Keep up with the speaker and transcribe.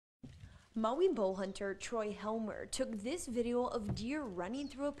Maui bow hunter Troy Helmer took this video of deer running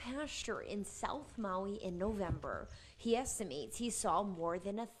through a pasture in South Maui in November. He estimates he saw more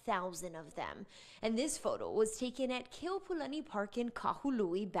than 1,000 of them. And this photo was taken at Keopulani Park in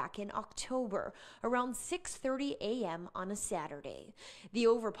Kahului back in October, around 6:30 a.m. on a Saturday. The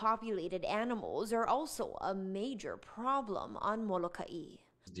overpopulated animals are also a major problem on Molokai.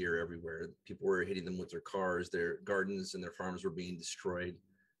 Deer everywhere. People were hitting them with their cars, their gardens and their farms were being destroyed.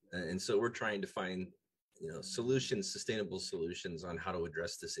 And so we're trying to find, solutions, sustainable solutions on how to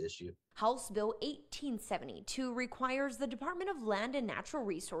address this issue. House Bill 1872 requires the Department of Land and Natural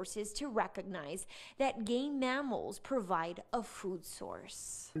Resources to recognize that game mammals provide a food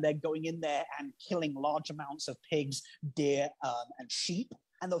source. They're going in there and killing large amounts of pigs, deer, and sheep.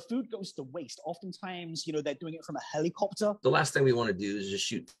 And the food goes to waste. Oftentimes, they're doing it from a helicopter. The last thing we want to do is just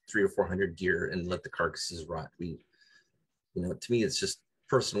shoot 300 or 400 deer and let the carcasses rot. To me, it's just,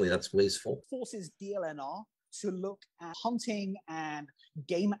 personally, that's wasteful. Forces DLNR to look at hunting and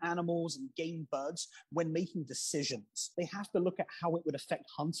game animals and game birds when making decisions. They have to look at how it would affect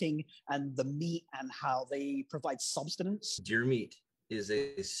hunting and the meat and how they provide subsistence. Deer meat is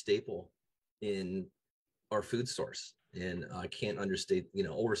a staple in our food source. And I can't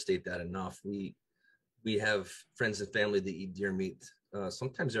overstate that enough. We have friends and family that eat deer meat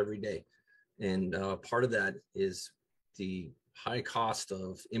sometimes every day. And part of that is the high cost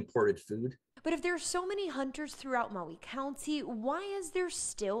of imported food. But if there are so many hunters throughout Maui County, why is there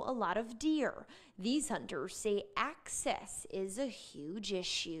still a lot of deer? These hunters say access is a huge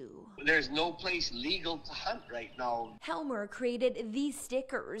issue. There's no place legal to hunt right now. Helmer created these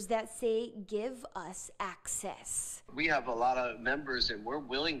stickers that say, "Give us access." We have a lot of members and we're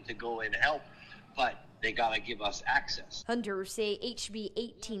willing to go and help, but they gotta give us access. Hunters say HB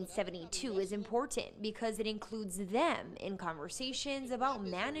 1872 is important because it includes them in conversations about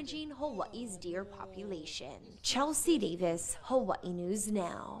managing Hawaii's deer population. Chelsea Davis, Hawaii News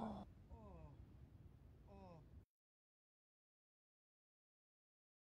Now.